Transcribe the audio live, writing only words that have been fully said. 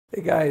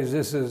Hey guys,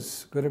 this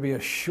is going to be a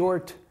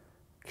short,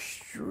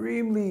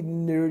 extremely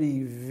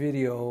nerdy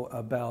video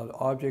about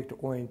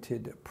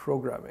object-oriented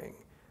programming.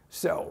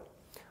 So,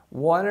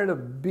 one of the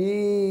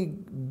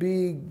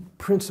big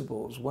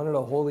principles, one of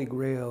the holy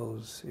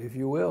grails, if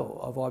you will,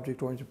 of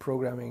object-oriented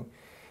programming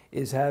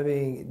is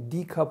having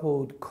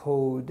decoupled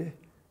code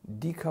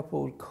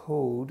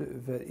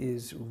that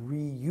is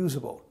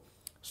reusable.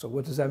 So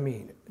what does that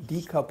mean?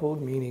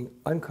 Decoupled meaning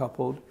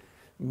uncoupled,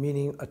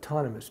 meaning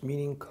autonomous,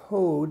 meaning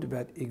code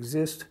that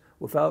exists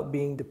without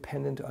being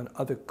dependent on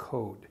other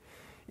code.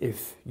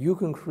 If you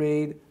can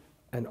create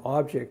an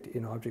object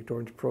in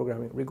object-oriented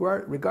programming,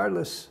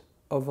 regardless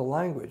of the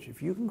language,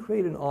 if you can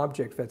create an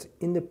object that's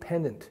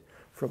independent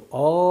from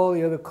all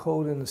the other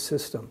code in the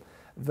system,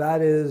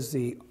 that is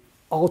the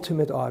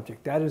ultimate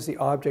object. That is the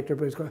object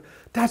everybody's going,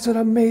 that's an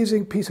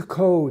amazing piece of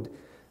code.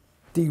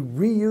 The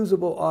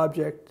reusable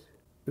object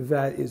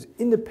that is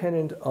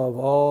independent of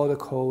all the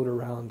code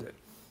around it.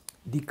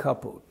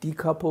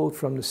 Decoupled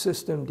from the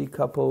system,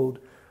 decoupled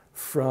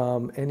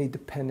from any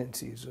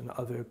dependencies and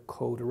other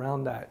code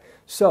around that.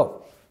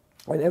 So,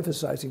 I'm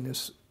emphasizing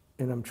this,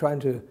 and I'm trying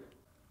to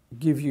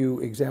give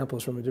you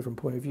examples from a different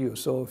point of view.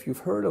 So if you've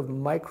heard of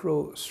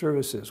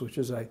microservices, which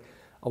is a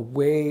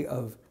way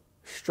of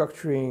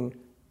structuring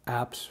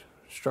apps,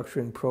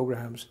 structuring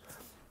programs,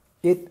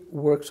 it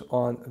works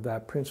on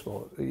that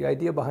principle. The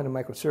idea behind a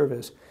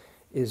microservice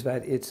is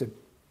that it's a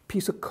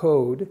piece of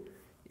code.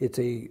 It's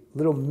a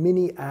little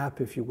mini app,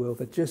 if you will,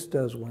 that just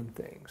does one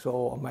thing.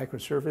 So a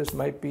microservice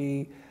might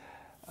be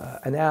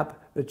an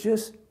app that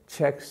just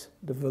checks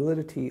the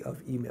validity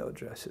of email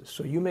addresses.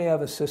 So you may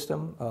have a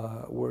system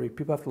where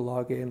people have to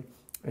log in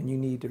and you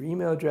need their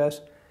email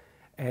address,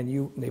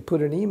 and they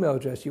put an email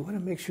address. You want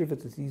to make sure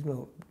that this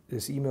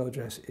email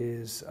address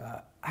is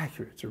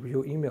accurate. It's a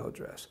real email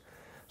address.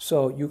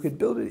 So you could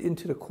build it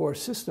into the core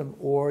system,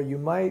 or you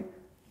might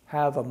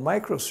have a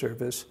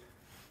microservice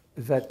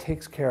that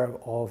takes care of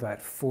all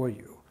that for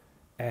you.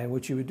 And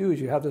what you would do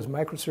is you have this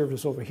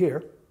microservice over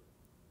here.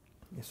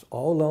 It's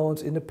all alone,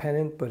 it's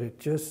independent, but it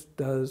just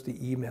does the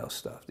email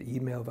stuff, the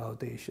email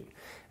validation.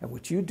 And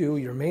what you do,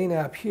 your main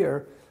app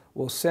here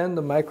will send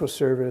the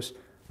microservice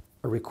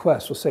a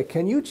request. We'll say,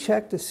 can you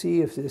check to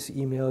see if this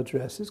email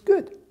address is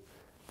good?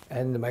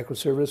 And the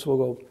microservice will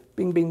go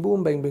bing, bing,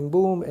 boom, bang, bing,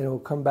 boom, and it will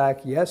come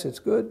back, yes, it's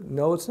good,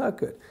 no, it's not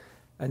good.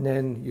 And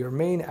then your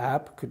main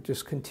app could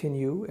just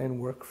continue and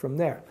work from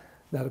there.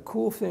 Now, the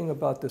cool thing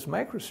about this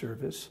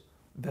microservice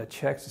that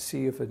checks to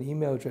see if an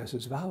email address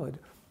is valid,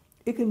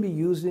 it can be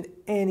used in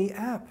any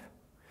app.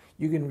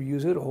 You can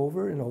reuse it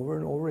over and over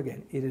and over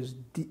again. It is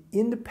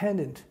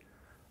independent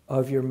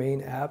of your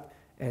main app,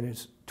 and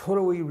it's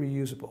totally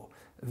reusable.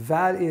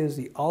 That is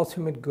the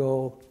ultimate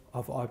goal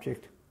of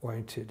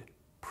object-oriented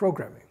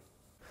programming.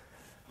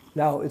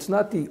 Now, it's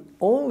not the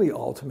only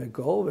ultimate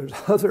goal. There's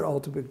other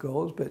ultimate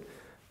goals, but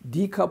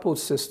decoupled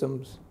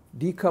systems,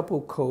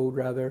 decoupled code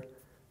rather,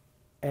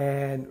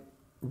 and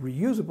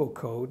reusable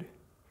code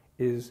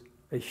is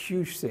a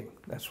huge thing.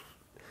 That's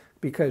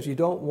because you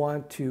don't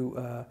want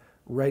to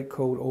write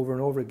code over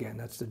and over again.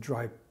 That's the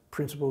dry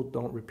principle,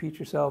 don't repeat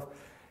yourself.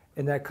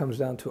 And that comes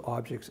down to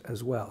objects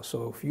as well.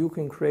 So if you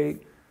can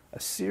create a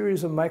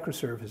series of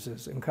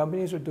microservices, and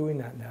companies are doing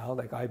that now,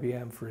 like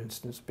IBM, for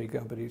instance, big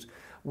companies,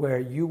 where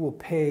you will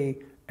pay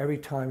every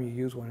time you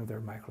use one of their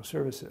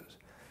microservices.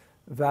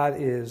 That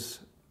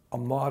is a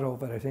model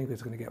that I think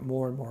is going to get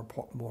more and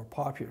more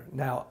popular.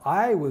 Now,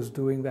 I was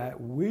doing that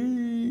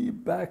way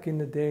back in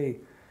the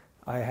day.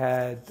 I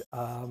had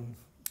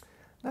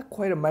not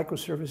quite a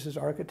microservices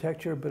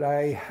architecture, but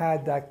I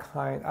had that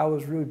kind. I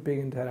was really big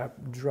into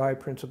that dry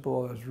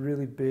principle. I was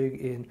really big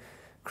in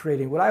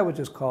creating what I would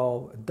just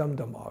call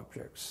dum-dum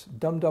objects.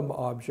 Dum-dum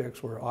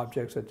objects were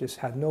objects that just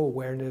had no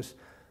awareness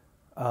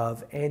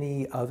of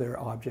any other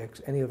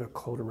objects, any other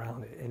code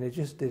around it, and it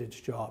just did its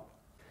job.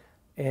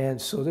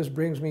 And so this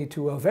brings me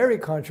to a very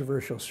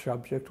controversial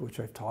subject, which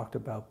I've talked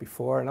about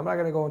before, and I'm not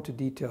going to go into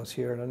details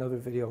here. In another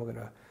video, I'm going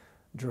to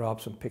draw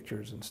up some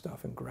pictures and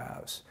stuff and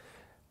graphs.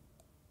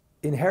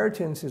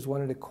 Inheritance is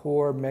one of the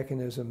core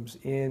mechanisms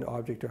in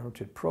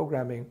object-oriented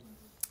programming.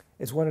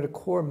 It's one of the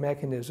core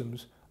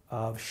mechanisms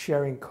of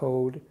sharing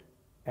code,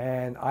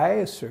 and I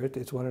assert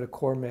it's one of the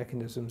core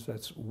mechanisms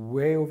that's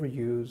way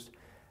overused,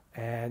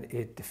 and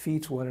it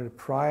defeats one of the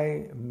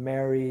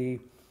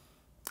primary,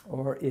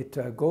 or it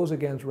goes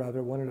against,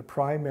 rather, one of the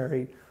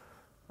primary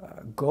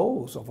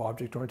goals of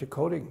object-oriented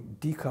coding,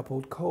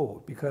 decoupled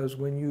code. Because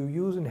when you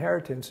use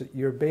inheritance,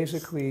 you're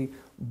basically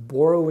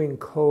borrowing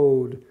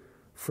code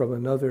from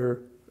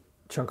another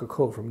chunk of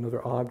code, from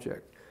another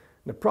object.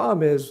 And the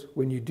problem is,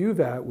 when you do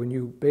that, when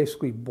you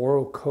basically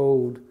borrow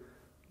code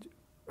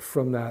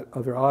from that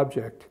other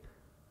object,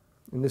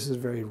 and this is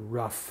very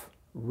rough,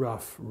 because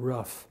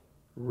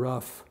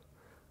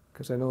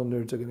I know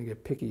nerds are going to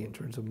get picky in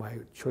terms of my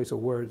choice of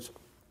words.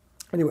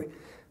 Anyway,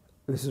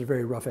 this is a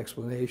very rough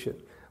explanation.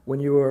 When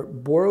you are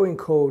borrowing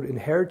code,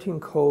 inheriting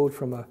code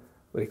from what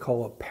they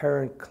call a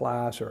parent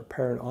class or a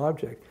parent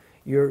object,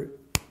 you're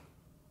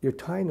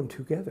tying them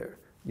together.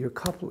 You're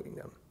coupling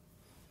them.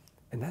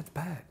 And that's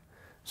bad.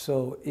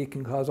 So it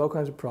can cause all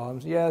kinds of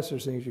problems. Yes,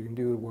 there's things you can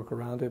do to work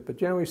around it, but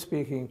generally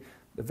speaking,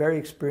 the very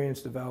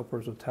experienced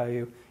developers will tell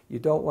you, you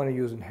don't want to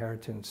use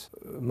inheritance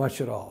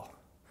much at all.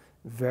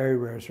 Very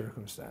rare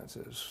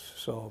circumstances.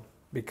 So,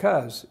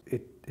 because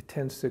it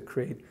tends to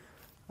create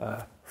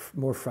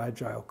more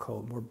fragile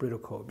code, more brittle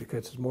code,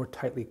 because it's more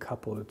tightly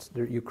coupled.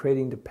 You're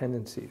creating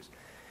dependencies.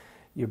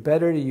 You're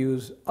better to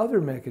use other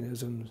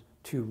mechanisms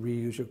to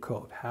reuse your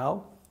code.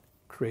 How?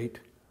 Create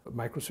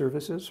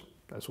microservices.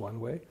 That's one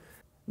way.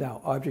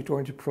 Now,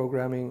 object-oriented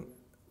programming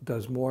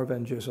does more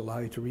than just allow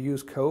you to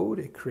reuse code.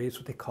 It creates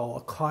what they call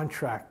a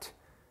contract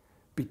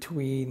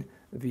between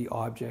the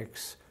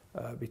objects,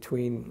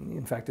 between,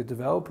 in fact, the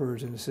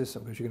developers in the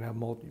system, because you can have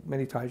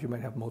many times you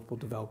might have multiple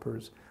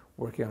developers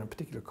working on a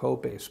particular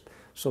code base.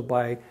 So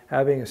by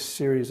having a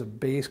series of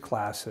base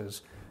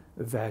classes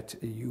that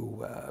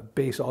you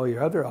base all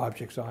your other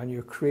objects on,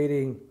 you're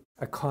creating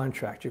a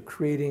contract, you're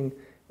creating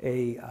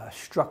a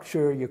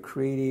structure, you're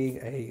creating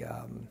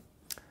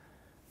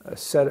a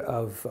set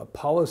of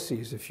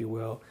policies, if you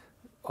will.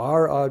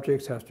 Our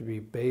objects have to be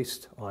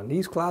based on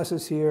these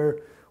classes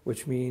here,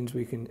 which means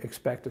we can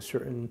expect a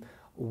certain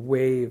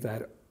way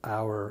that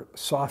our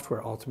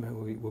software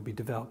ultimately will be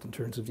developed in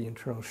terms of the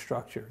internal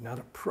structure. Now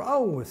the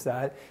problem with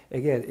that,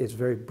 again, it's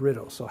very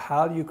brittle. So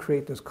how do you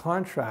create this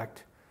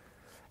contract?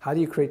 How do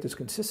you create this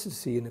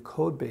consistency in the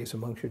code base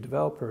amongst your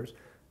developers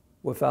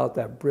without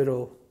that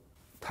brittle,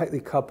 tightly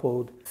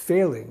coupled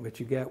failing that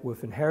you get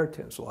with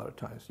inheritance a lot of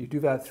times? You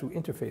do that through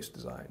interface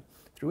design,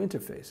 through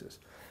interfaces.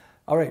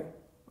 All right,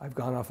 I've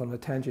gone off on a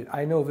tangent.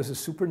 I know this is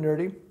super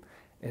nerdy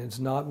and it's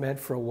not meant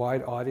for a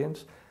wide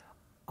audience.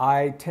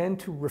 I tend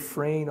to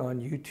refrain on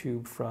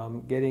YouTube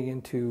from getting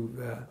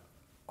into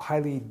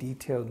highly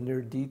detailed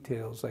nerd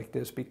details like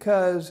this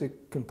because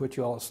it can put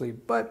you all asleep.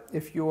 But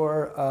if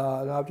you're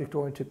an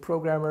object-oriented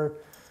programmer,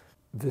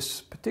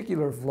 this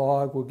particular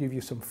vlog will give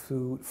you some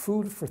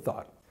food for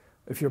thought.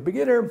 If you're a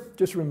beginner,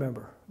 just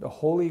remember,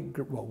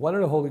 one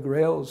of the holy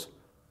grails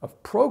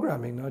of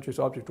programming, not just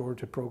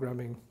object-oriented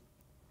programming,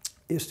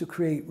 is to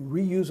create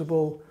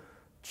reusable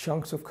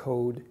chunks of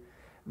code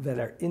that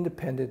are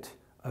independent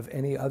of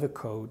any other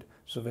code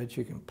so that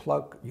you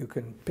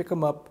can pick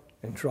them up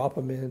and drop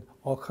them in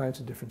all kinds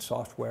of different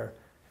software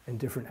and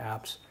different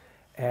apps.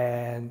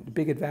 And the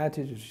big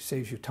advantage is it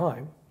saves you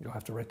time. You don't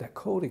have to write that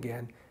code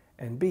again.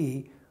 And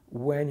B,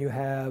 when you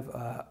have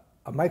a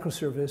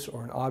microservice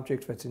or an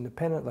object that's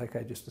independent, like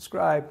I just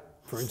described,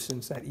 for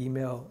instance, that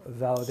email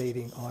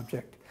validating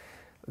object,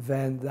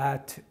 then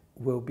that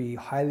will be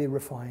highly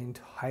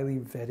refined, highly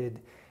vetted,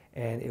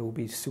 and it will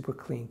be super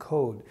clean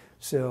code.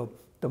 So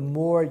the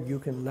more you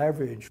can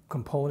leverage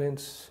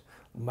components,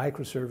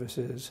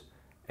 microservices,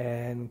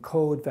 and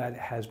code that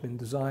has been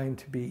designed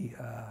to be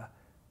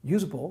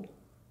usable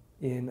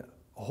in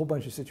a whole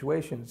bunch of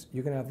situations,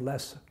 you're going to have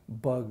less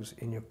bugs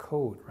in your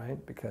code,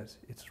 right? Because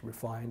it's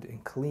refined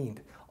and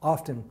cleaned,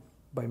 often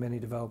by many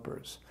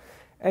developers.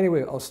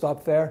 Anyway, I'll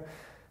stop there.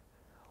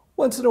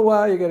 Once in a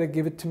while, you got to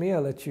give it to me.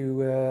 I'll let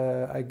you,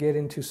 I get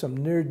into some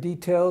nerd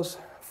details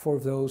for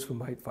those who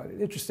might find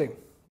it interesting.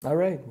 All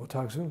right, we'll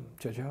talk soon.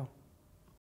 Ciao, ciao.